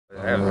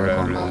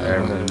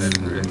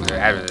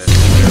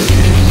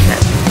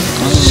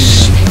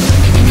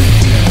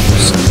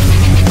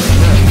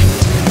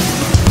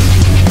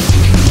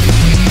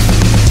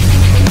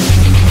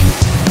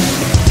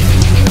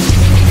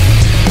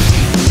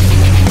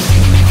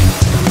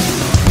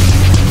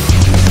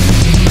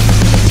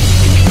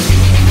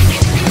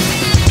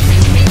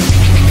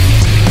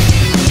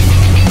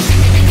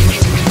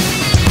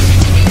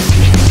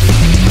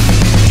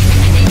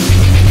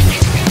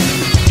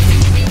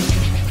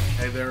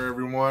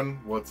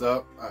What's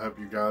up? I hope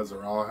you guys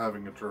are all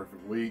having a terrific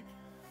week.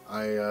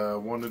 I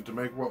wanted to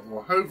make what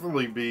will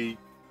hopefully be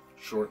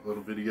a short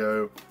little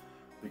video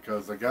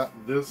because I got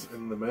this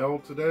in the mail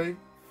today,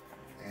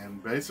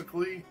 and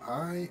basically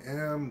I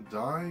am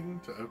dying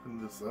to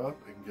open this up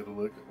and get a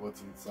look at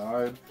what's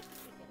inside,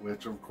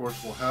 which of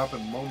course will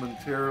happen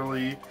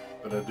momentarily,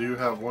 but I do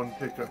have one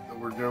pickup that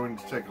we're going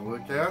to take a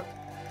look at.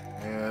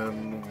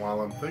 And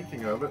while I'm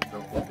thinking of it,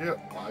 don't forget,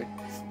 like,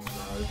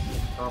 subscribe,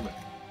 and comment.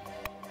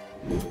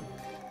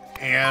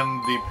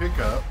 And the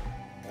pickup,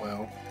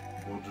 well,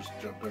 we'll just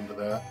jump into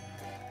that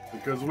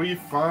because we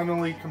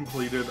finally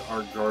completed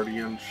our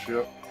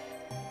guardianship.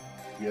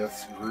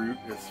 Yes, Groot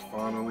is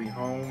finally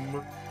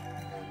home,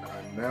 and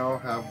I now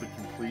have the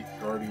complete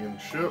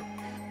guardianship.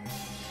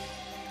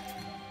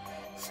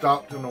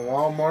 Stopped in a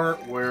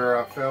Walmart where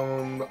I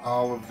found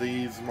all of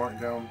these marked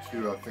down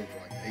to I think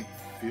like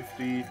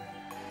 $8.50,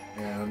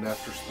 and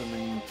after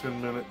spending 10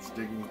 minutes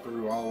digging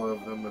through all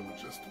of them and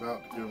just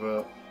about to give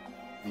up,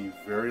 the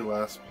very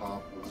last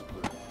pop was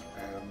Groot,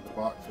 and the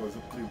box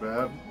wasn't too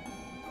bad,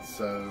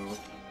 so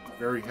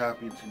very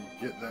happy to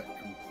get that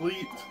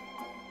complete,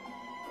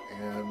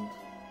 and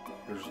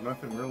there's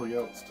nothing really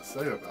else to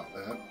say about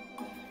that.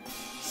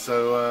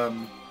 So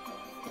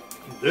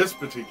this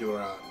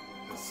particular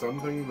item is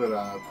something that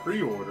I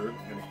pre-ordered,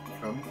 and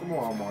it comes from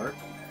Walmart,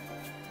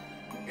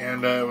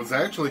 and it was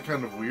actually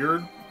kind of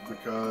weird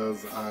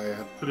because I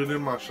had put it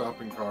in my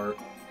shopping cart,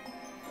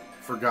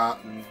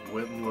 forgotten,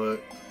 went and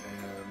looked,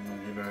 and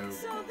you know,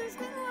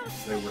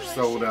 they were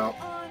sold out,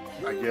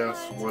 I guess,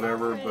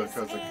 whatever,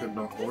 because I could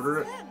not order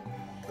it.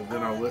 But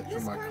then I looked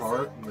in my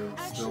cart and there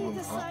was still an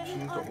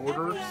option to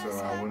order, so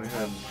I went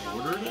ahead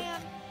and ordered it.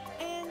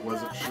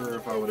 Wasn't sure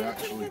if I would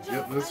actually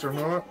get this or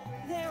not,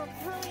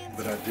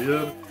 but I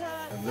did,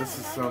 and this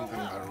is something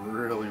I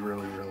really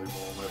wanted.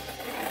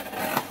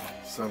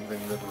 Something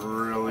that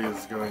really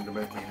is going to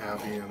make me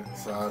happy and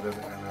excited,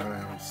 and I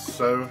am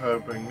so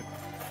hoping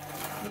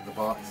that the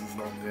box is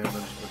not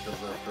damaged, because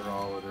after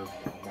all it is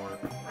Walmart.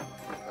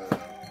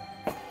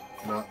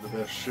 Not the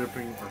best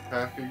shipping or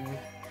packing.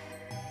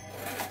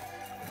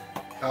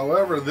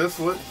 However, this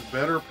looks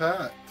better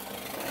packed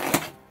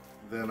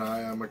than I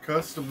am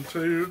accustomed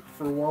to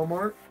for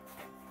Walmart.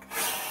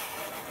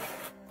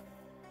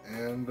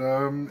 And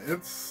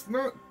it's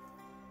not,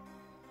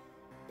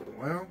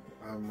 well,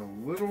 I'm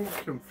a little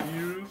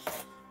confused.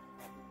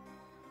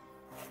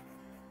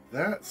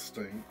 That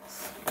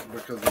stinks,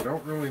 because I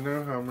don't really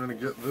know how I'm going to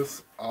get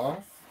this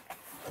off.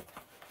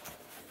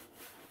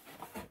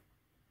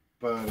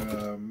 But,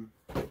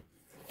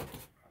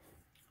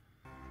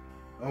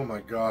 oh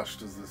my gosh,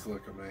 does this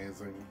look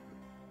amazing.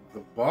 The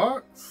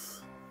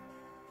box,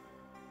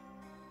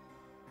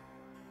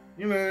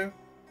 you know,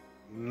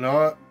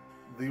 not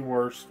the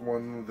worst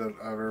one that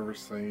I've ever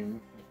seen,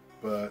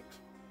 but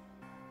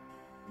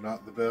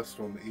not the best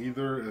one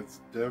either. It's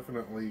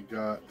definitely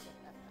got,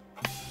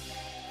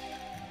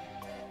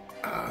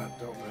 I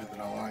don't know that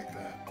I like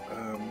that.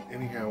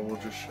 Anyhow, we'll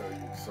just show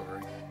you,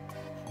 sorry.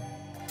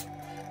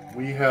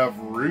 We have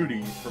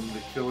Rudy from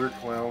the Killer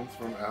Klowns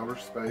from Outer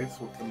Space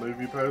with the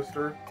movie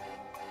poster.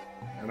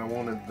 And I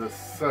wanted this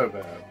so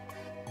bad.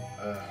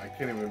 I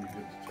can't even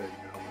begin to tell you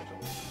how much I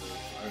wanted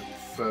this. I'm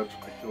such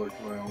a Killer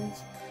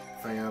Klowns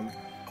fan.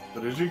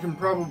 But as you can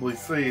probably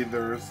see,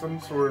 there is some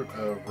sort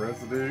of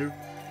residue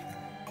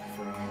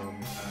from,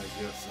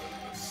 I guess,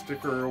 a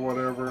sticker or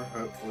whatever.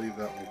 Hopefully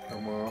that will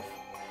come off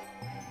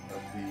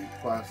of the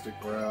plastic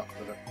wrap.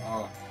 But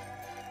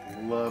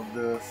love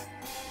this.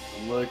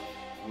 Look.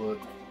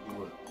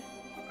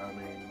 I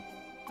mean,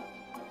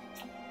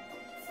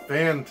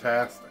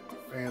 fantastic.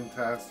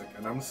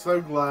 And I'm so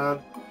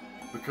glad,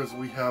 because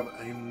we have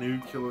a new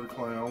Killer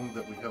Clown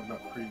that we have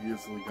not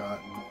previously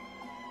gotten.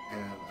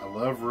 And I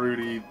love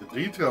Rudy. The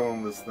detail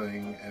on this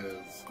thing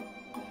is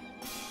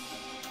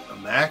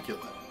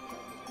immaculate.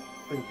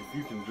 I think if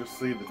you can just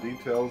see the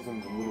details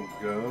on the little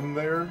gun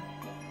there,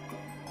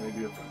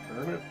 maybe if I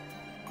turn it,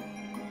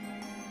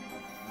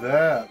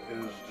 that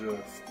is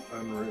just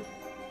unreal.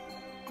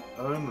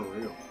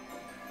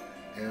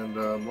 And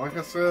like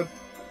I said,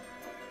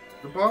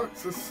 the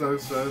box is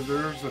so-so.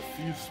 There's a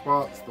few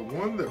spots. The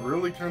one that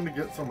really kind of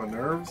gets on my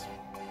nerves,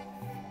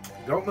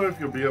 don't know if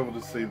you'll be able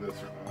to see this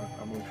or not.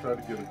 I'm going to try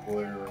to get a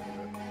glare on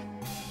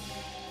it.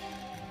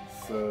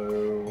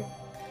 So,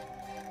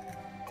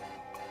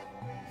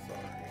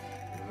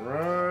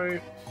 sorry,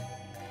 right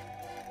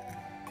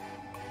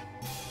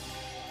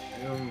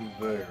in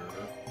there,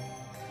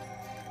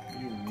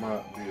 you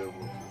might be able to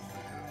see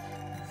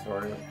it.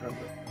 Sorry, I'm kind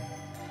of...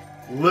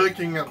 Look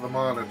clicking at the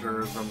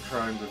monitor as I'm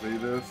trying to do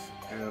this,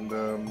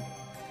 and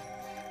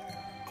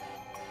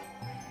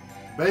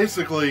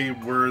basically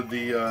where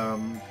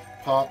the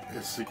pop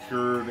is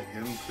secured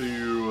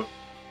into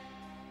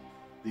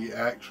the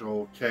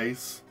actual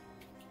case,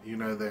 you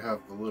know, they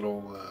have the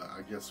little,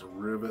 I guess, a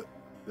rivet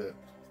that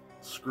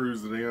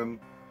screws it in.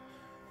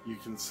 You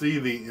can see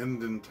the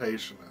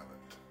indentation of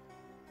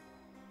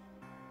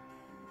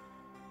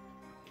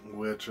it,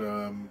 which,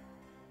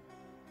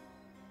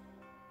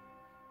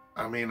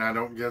 I mean, I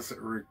don't guess it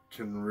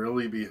can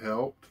really be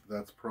helped.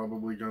 That's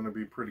probably going to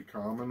be pretty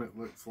common, it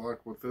looks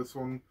like, with this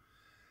one.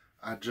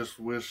 I just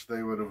wish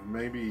they would have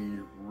maybe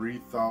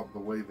rethought the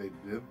way they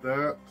did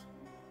that.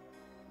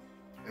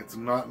 It's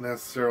not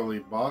necessarily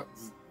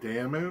box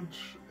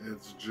damage,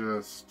 it's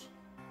just,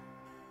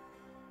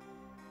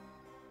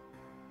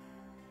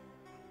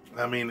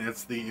 I mean,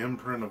 it's the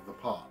imprint of the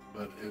pop,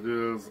 but it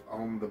is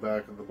on the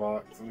back of the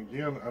box. And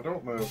again, I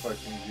don't know if I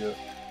can get,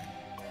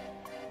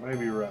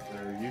 maybe right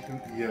there. You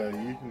can, yeah,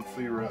 you can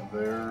see right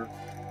there.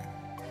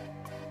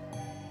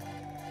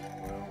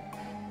 Well,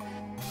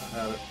 I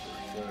had it for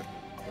a second,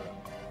 but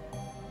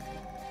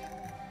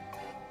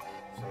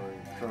sorry,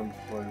 I'm trying to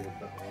play with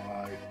that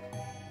light.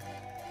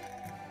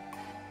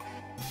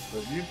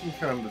 But you can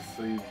kind of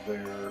see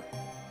there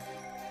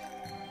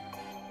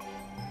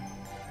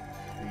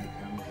the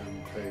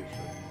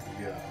indentation.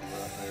 Yeah,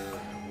 right there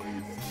at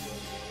least.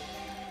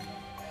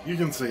 You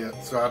can see it,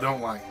 so I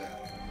don't like that.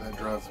 That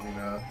drives me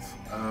nuts.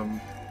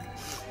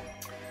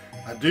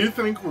 I do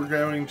think we're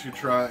going to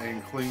try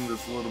and clean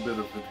this little bit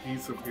of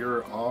adhesive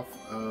here off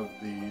of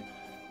the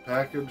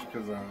package,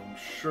 because I'm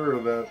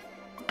sure that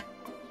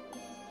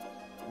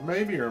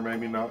maybe or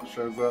maybe not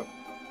shows up.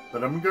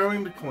 But I'm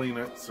going to clean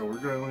it, so we're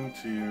going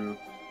to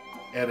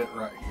edit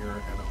right here,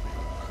 and it'll be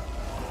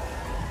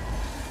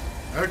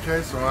right.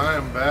 Okay, so I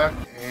am back,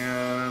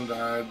 and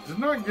I did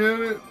not get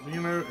it, you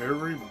know,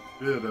 every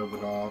bit of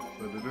it off,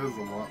 but it is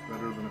a lot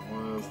better than it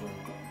was, and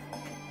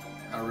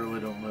I really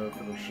don't know if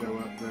it'll show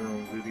up there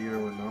on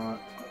video or not,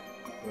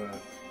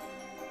 but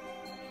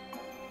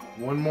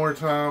one more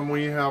time,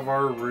 we have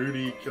our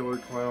Rudy Killer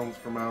Klowns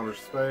from Outer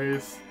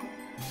Space,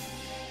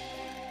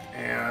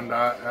 and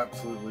I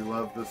absolutely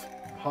love this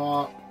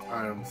pop.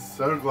 I am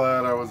so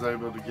glad I was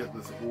able to get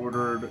this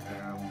ordered,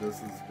 and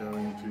this is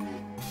going to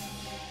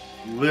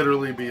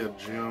literally be a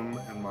gem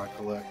in my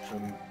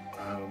collection.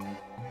 I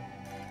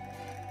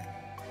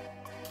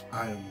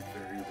am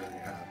very, very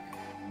happy,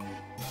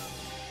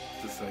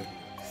 to say the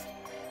least.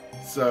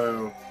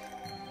 So,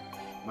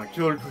 my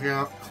Killer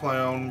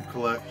Clown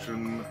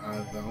collection,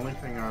 the only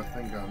thing I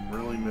think I'm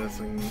really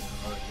missing is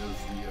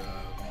the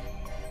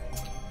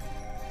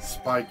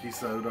spiky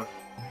soda.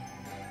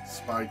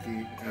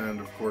 Spiky, and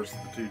of course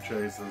the two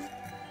chases.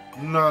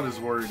 Not as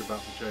worried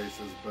about the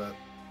chases, but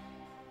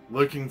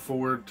looking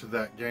forward to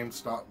that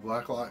GameStop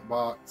Blacklight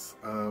box.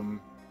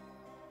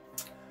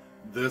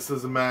 This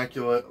is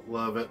immaculate,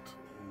 love it.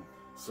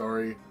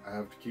 Sorry, I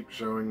have to keep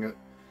showing it.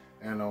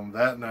 And on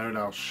that note,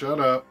 I'll shut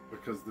up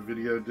because the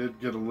video did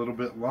get a little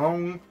bit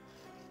long,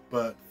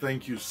 but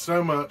thank you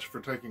so much for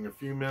taking a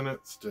few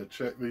minutes to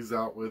check these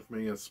out with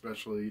me,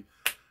 especially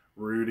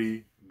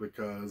Rudy,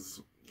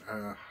 because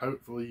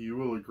hopefully you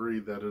will agree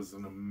that is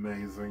an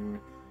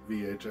amazing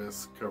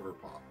VHS cover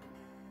pop.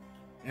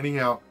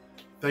 Anyhow,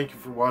 thank you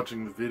for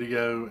watching the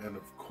video, and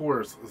of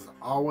course, as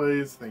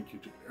always, thank you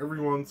to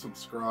everyone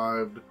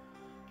subscribed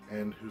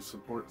and who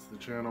supports the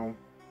channel.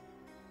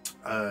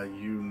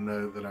 You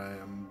know that I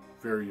am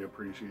very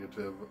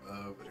appreciative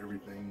of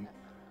everything,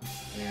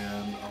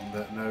 and on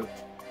that note,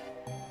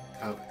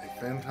 have a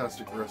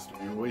fantastic rest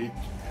of your week,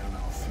 and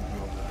I'll